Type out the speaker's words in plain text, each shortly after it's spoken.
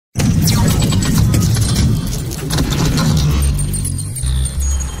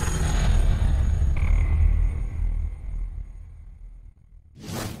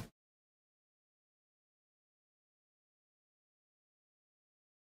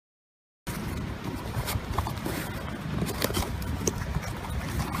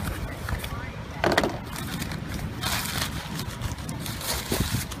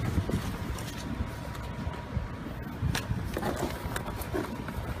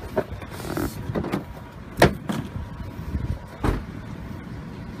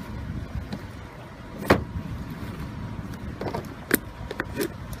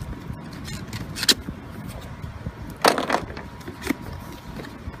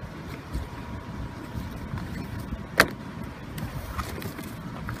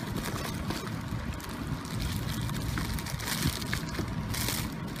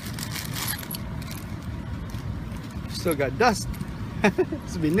still got dust.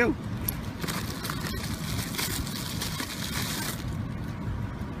 This will be new.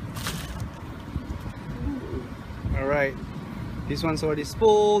 Alright, this one's already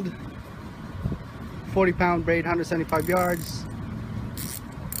spooled. 40-pound braid, 175 yards. I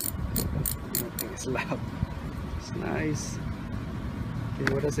don't think it's loud. It's nice.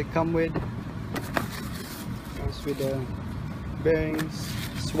 Okay, what does it come with? Comes with the bearings,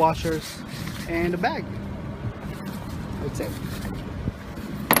 washers, and a bag. That's it.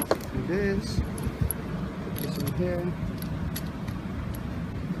 Do this. Put this in here.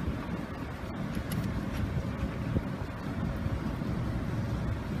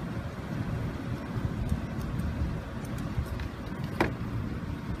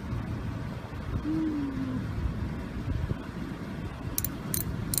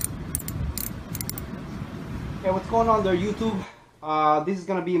 Hey, what's going on there, YouTube? This is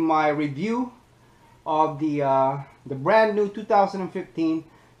gonna be my review of the brand new 2015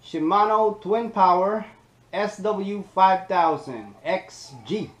 Shimano Twin Power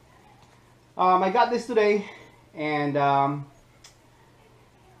SW5000BXG. I got this today, and I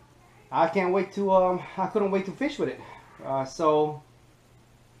can't wait to. I couldn't wait to fish with it. So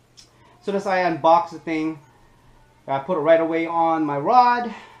as I unboxed the thing, I put it right away on my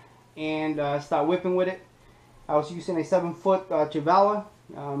rod and start whipping with it. I was using a 7-foot Chivala,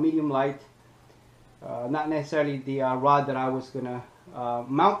 medium light, not necessarily the rod that I was gonna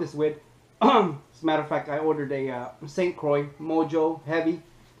mount this with. As a matter of fact, I ordered a St. Croix Mojo heavy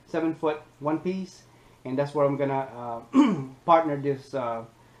 7-foot one piece, and that's where I'm gonna partner this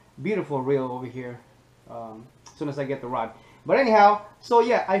beautiful reel over here as soon as I get the rod. But anyhow, so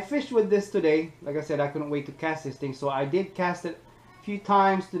yeah, I fished with this today. Like I said, I couldn't wait to cast this thing, so I did cast it a few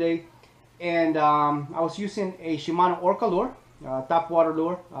times today. And I was using a Shimano Orca lure, top water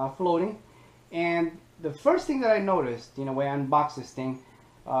lure, floating. And the first thing that I noticed, you know, when I unboxed this thing,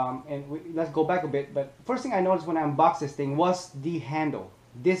 let's go back a bit, but first thing I noticed when I unboxed this thing was the handle.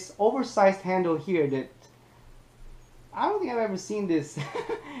 This oversized handle here that I don't think I've ever seen this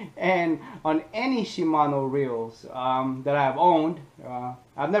and on any Shimano reels that I've owned.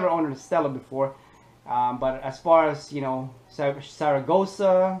 I've never owned a Stella before. But as far as, you know,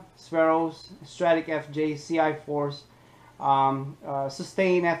 Saragossa, Sferos, Stratic FJ, CI4s,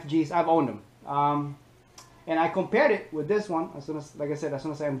 Sustain FGs, I've owned them. And I compared it with this one as soon as, like I said, as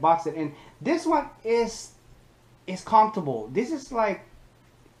soon as I unboxed it. And this one is comfortable. This is like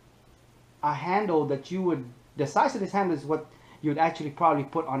a handle that you would, the size of this handle is what you would actually probably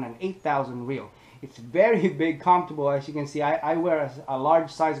put on an 8,000 reel. It's very big, comfortable. As you can see, I wear a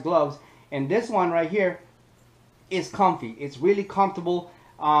large size gloves. And this one right here is comfy. It's really comfortable.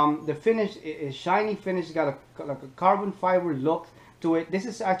 The finish is shiny finish. It's got like a carbon fiber look to it. This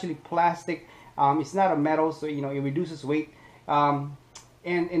is actually plastic. It's not a metal, so you know it reduces weight. And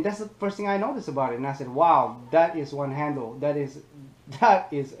that's the first thing I noticed about it. And I said, wow, that is one handle. That is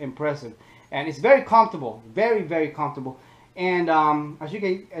impressive. And it's very comfortable. Very, very comfortable. And as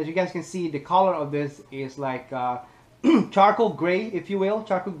you guys can see, the color of this is like charcoal gray, if you will,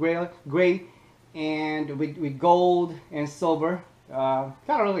 charcoal gray, and with gold and silver. Kind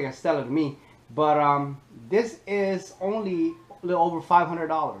of looks like a Stella to me, but this is only a little over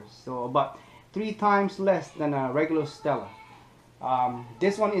 $500, so about 3 times less than a regular Stella.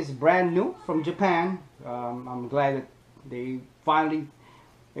 This one is brand new from Japan. I'm glad that they finally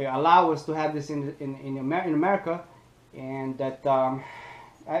allow us to have this in America, and that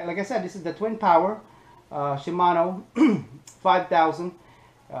like I said, this is the Twin Power Shimano 5000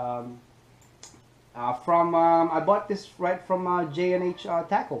 from I bought this right from J&H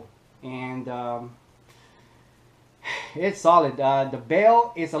Tackle, and it's solid. The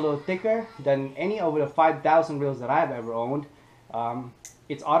bail is a little thicker than any of the 5000 reels that I've ever owned.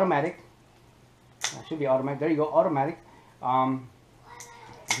 It's automatic. It should be automatic. There you go, automatic.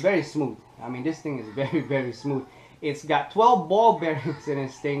 It's very smooth. I mean, this thing is very, very smooth. It's got 12 ball bearings in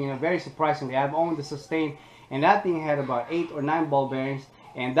this thing, you know, very surprisingly. I've owned the Sustain, and that thing had about 8 or 9 ball bearings,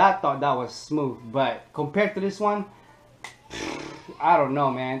 and that was smooth. But compared to this one, I don't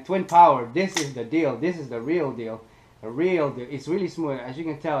know, man. Twin Power, this is the deal. This is the real deal. The real deal. It's really smooth. As you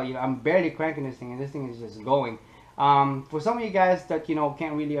can tell, you know, I'm barely cranking this thing, and this thing is just going. For some of you guys that, you know,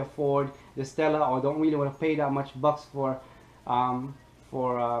 can't really afford the Stella or don't really want to pay that much bucks for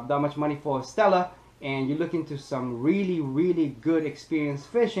that much money for a Stella, and you're looking to some really good experience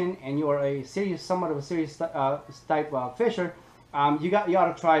fishing, and you are a serious, somewhat of a serious type fisher, you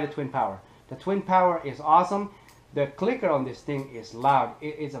ought to try the Twin Power. The Twin Power is awesome. The clicker on this thing is loud.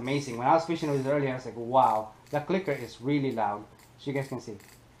 It's amazing. When I was fishing with it earlier, I was like, wow, that clicker is really loud. So you guys can see.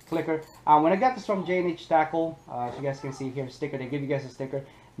 clicker. When I got this from J&H Tackle, so you guys can see here, sticker, they give you guys a sticker,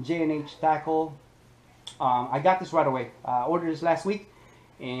 J&H Tackle. I got this right away. Ordered this last week,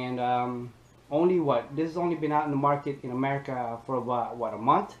 and this has only been out in the market in America for about, what, a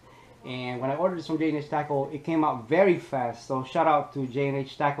month. And when I ordered this from J&H Tackle, it came out very fast. So shout out to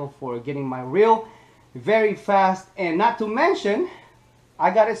J&H Tackle for getting my reel very fast. And not to mention, I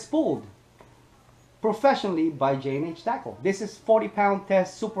got it spooled professionally by J&H Tackle. This is 40-pound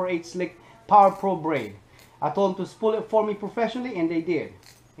test Super 8 Slick PowerPro braid. I told them to spool it for me professionally, and they did.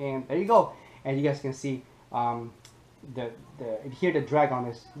 And there you go. And you guys can see you hear the drag on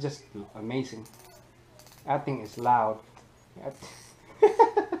this, just amazing. That thing is loud.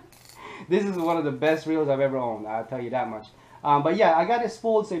 This is one of the best reels I've ever owned, I'll tell you that much. But yeah, I got it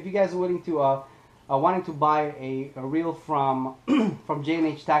spooled, so if you guys are willing to wanting to buy a reel from from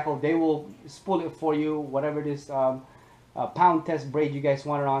J&H Tackle, they will spool it for you, whatever this pound test braid you guys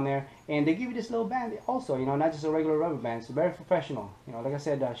want it on there. And they give you this little band also, you know, not just a regular rubber band. It's very professional. You know, like I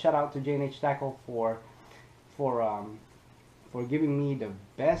said, shout out to J&H Tackle for giving me the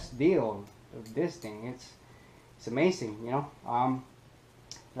best deal of this thing. It's amazing, you know.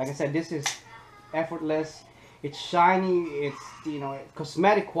 Like I said, this is effortless. It's shiny. It's, you know,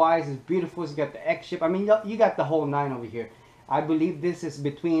 cosmetic wise, it's beautiful. It's got the X ship. I mean, you got the whole nine over here. I believe this is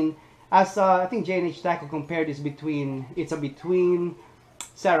between, as I think J&H Tackle compared this between, it's between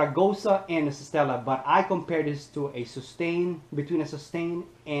Zaragoza and a Stella, but I compare this to a Sustain, between a Sustain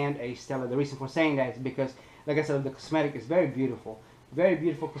and a Stella. The reason for saying that is because, like I said, the cosmetic is very beautiful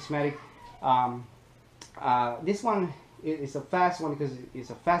cosmetic. This one is a fast one because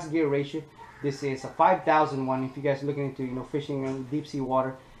it's a fast gear ratio. This is a 5,000 one. If you guys are looking into, you know, fishing in deep sea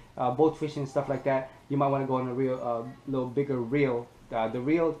water, boat fishing and stuff like that, you might want to go on a real little bigger reel. The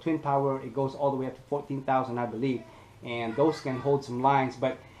real twin power, it goes all the way up to 14,000, I believe, and those can hold some lines.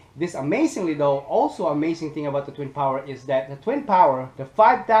 But this, amazingly though, also amazing thing about the twin power is that the twin power, the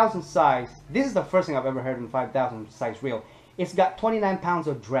 5,000 size, this is the first thing I've ever heard in 5,000 size reel. It's got 29 pounds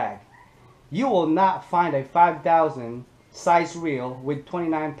of drag. You will not find a 5,000 size reel with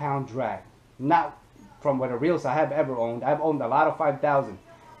 29-pound drag. Not from what the reels I have ever owned. I've owned a lot of 5,000.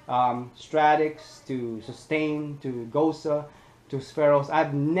 Stratix to Sustain to Gosa to Spheros.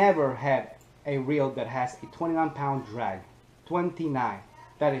 I've never had a reel that has a 29-pound drag. 29.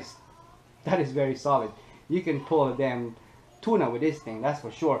 That is very solid. You can pull a damn tuna with this thing, that's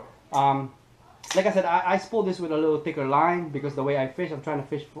for sure. Like I said, I spool this with a little thicker line because the way I fish, I'm trying to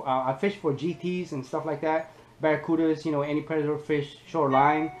fish for, I fish for GTs and stuff like that. Barracudas, you know, any predator fish,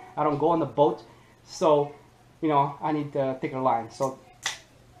 shoreline. I don't go on the boat, so, you know, I need a thicker line. So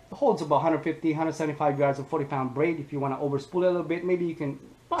it holds about 150, 175 yards of 40-pound braid. If you want to over spool it a little bit, maybe you can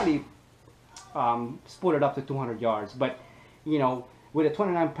probably spool it up to 200 yards. But, you know, with a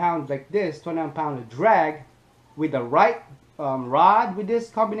 29-pound like this, 29-pound of drag, with the right rod with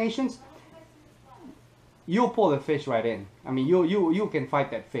this combinations, you'll pull the fish right in. I mean, you can fight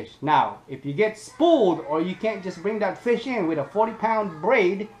that fish. Now, if you get spooled or you can't just bring that fish in with a 40-pound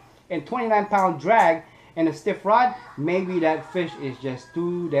braid and 29-pound drag and a stiff rod, maybe that fish is just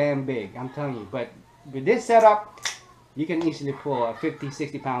too damn big. I'm telling you. But with this setup, you can easily pull a 50,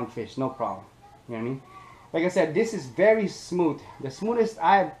 60-pound fish, no problem. You know what I mean? Like I said, this is very smooth. The smoothest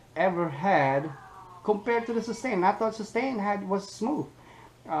I've ever had compared to the Sustain. I thought Sustain was smooth.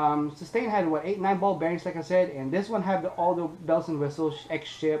 Sustain had what, 8-9 ball bearings, like I said, and this one had all the bells and whistles, X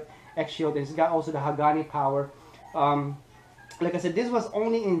shield, and it's got also the HAGANE power. Like I said, this was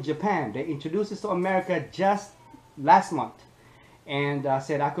only in Japan. They introduced this to America just last month, and I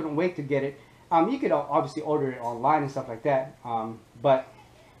said I couldn't wait to get it. You could obviously order it online and stuff like that, but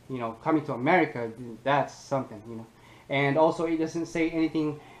you know, coming to America, that's something, you know. And also, it doesn't say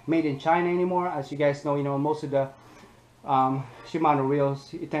anything made in China anymore. As you guys know, you know, most of the Shimano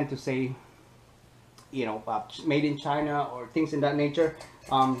reels, you tend to say, you know, made in China or things in that nature.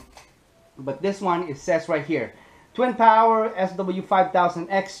 But this one, it says right here, twin power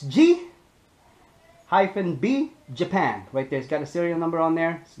SW5000BXG -B Japan. Right there, it's got a serial number on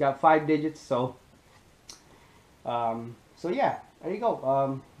there. It's got 5 digits. So, so yeah, there you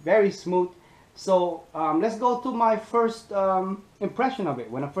go. Very smooth. So let's go to my first impression of it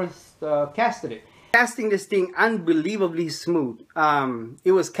when I first casted it. Casting this thing unbelievably smooth.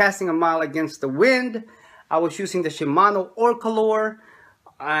 It was casting a mile against the wind. I was using the Shimano Orcolor,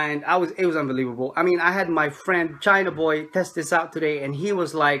 and it was unbelievable. I mean, I had my friend China Boy test this out today, and he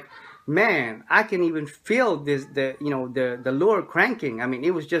was like, "Man, I can even feel this, the lure cranking." I mean,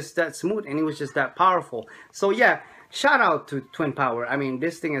 it was just that smooth, and it was just that powerful. So yeah, shout out to Twin Power. I mean,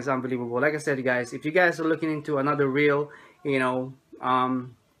 this thing is unbelievable. Like I said, guys, if you guys are looking into another reel, you know,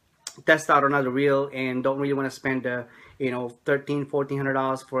 test out another reel and don't really want to spend you know,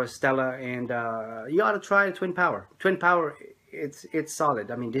 $1,300–1,400 for a Stella, and you ought to try Twin Power. Twin Power, it's solid.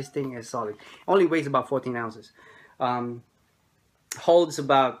 I mean, this thing is solid. Only weighs about 14 ounces. Holds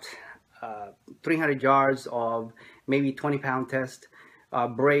about 300 yards of maybe 20-pound test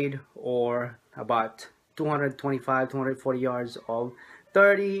braid, or about 225–240 yards of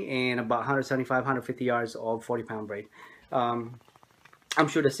 30, and about 175–150 yards of 40-pound braid. I'm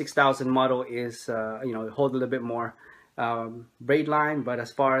sure the 6000 model is you know, hold a little bit more braid line, but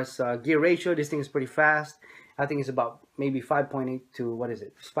as far as gear ratio, this thing is pretty fast. I think it's about maybe 5.8 to, what is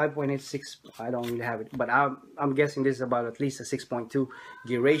it, 5.86. I don't really have it, but I'm guessing this is about at least a 6.2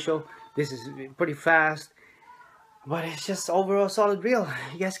 gear ratio. This is pretty fast, but it's just overall solid reel.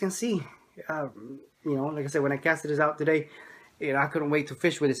 You guys can see, you know, like I said, when I casted this out today, you know, I couldn't wait to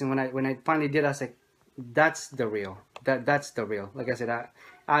fish with this, and when I finally did, I was like, that's the reel. That's the reel. Like I said,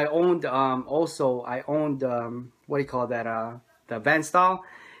 I owned also I owned what do you call that, the Van Style,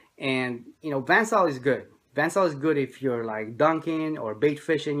 and you know, Van Style is good. Van Style is good if you're like dunking or bait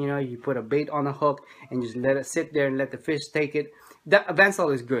fishing. You know, you put a bait on a hook and just let it sit there and let the fish take it. That Van Style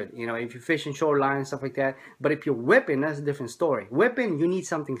is good, you know, if you're fishing shoreline and stuff like that. But if you're whipping, that's a different story. Whipping, you need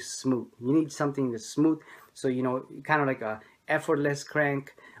something smooth. You need something that's smooth, so you know, kind of like a effortless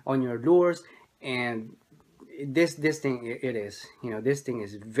crank on your lures. And this thing, it is, you know, this thing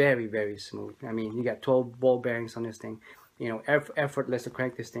is very, very smooth. I mean, you got 12 ball bearings on this thing, you know, effortless to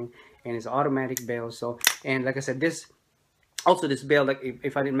crank this thing, and it's automatic bail. So, and like I said, this bail, like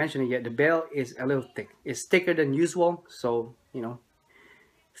if I didn't mention it yet, the bail is a little thick. It's thicker than usual, so you know,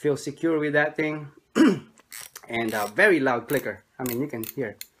 feel secure with that thing. And very loud clicker. I mean, you can hear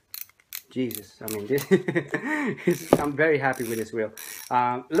it. Jesus, I mean, this I'm very happy with this reel.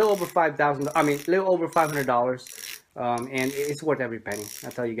 A little over $5,000. I mean, a little over $500, and it's worth every penny. I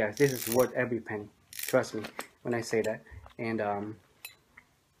tell you guys, this is worth every penny. Trust me when I say that. And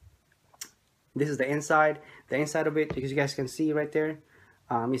this is the inside of it, because you guys can see right there.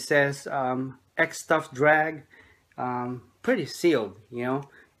 It says X Tough Drag. Pretty sealed, you know.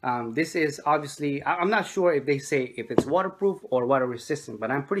 This is obviously, I'm not sure if they say if it's waterproof or water resistant,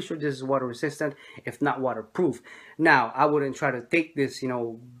 but I'm pretty sure this is water resistant, if not waterproof. Now, I wouldn't try to take this, you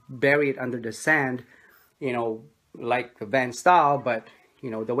know, bury it under the sand, you know, like the Van Style, but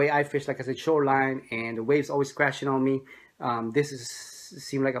you know, the way I fish, like I said, shoreline, and the waves always crashing on me, this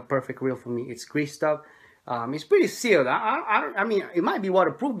seemed like a perfect reel for me. It's greased up. It's pretty sealed. I mean, it might be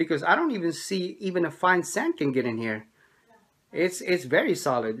waterproof because I don't even see even a fine sand can get in here. It's very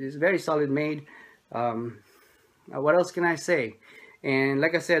solid. It's very solid made. What else can I say? And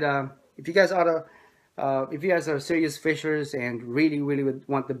like I said, if you guys are serious fishers and really would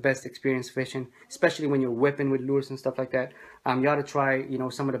want the best experience fishing, especially when you're whipping with lures and stuff like that, you ought to try, you know,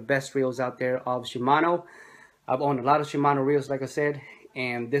 some of the best reels out there of Shimano. I've owned a lot of Shimano reels, like I said,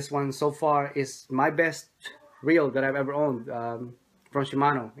 and this one so far is my best reel that I've ever owned from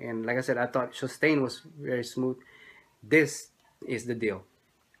Shimano. And like I said, I thought Sustain was very smooth. This is the deal.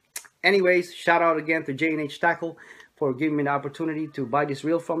 Anyways, shout out again to J&H Tackle for giving me the opportunity to buy this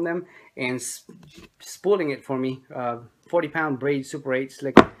reel from them and spooling it for me. 40-pound braid Super 8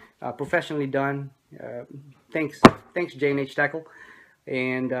 slick, professionally done. Thanks J&H Tackle.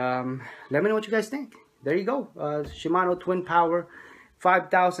 And let me know what you guys think. There you go, Shimano Twin Power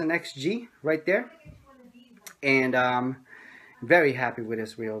 5000 XG right there. And very happy with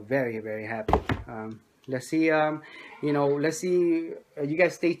this reel. Very happy. Let's see, you know, let's see. You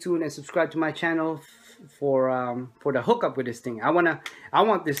guys stay tuned and subscribe to my channel for the hookup with this thing. I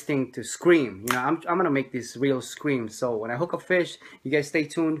want this thing to scream. You know, I'm gonna make this reel scream. So when I hook up fish, you guys stay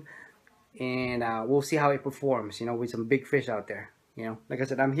tuned, and we'll see how it performs. You know, with some big fish out there. You know, like I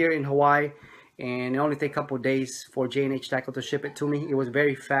said, I'm here in Hawaii, and it only take a couple of days for J&H Tackle to ship it to me. It was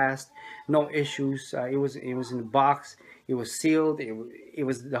very fast, no issues. It was in the box. It was sealed. It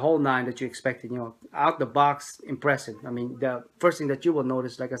was the whole nine that you expected. You know, out the box, impressive. I mean, the first thing that you will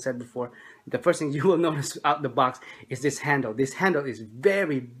notice, like I said before, the first thing you will notice out the box is this handle. This handle is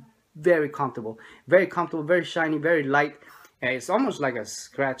very comfortable, very shiny, very light. It's almost like a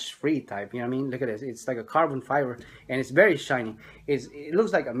scratch-free type. You know what I mean? Look at this. It's like a carbon fiber, and it's very shiny. It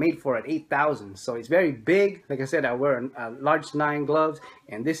looks like a made for an 8000. So it's very big. Like I said, I wear a large 9 gloves,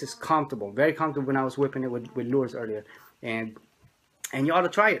 and this is comfortable, very comfortable. When I was whipping it with lures earlier. And you ought to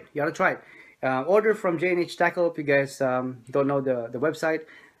try it. You ought to try it. Order from J&H Tackle. If you guys don't know the website,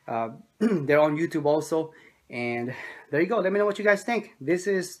 they're on YouTube also. And there you go. Let me know what you guys think. This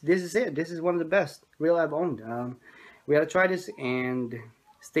is it. This is one of the best reel I've owned. We ought to try this, and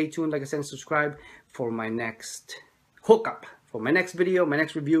stay tuned. Like I said, subscribe for my next hookup for my next video, my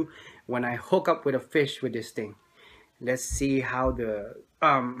next review, when I hook up with a fish with this thing. Let's see how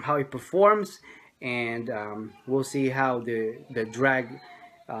how it performs, and we'll see how the drag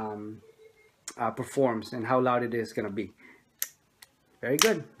performs and how loud it is gonna be. Very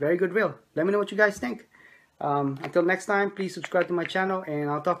good reel. Let me know what you guys think. Until next time, please subscribe to my channel, and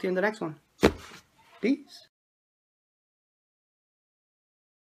I'll talk to you in the next one. Peace.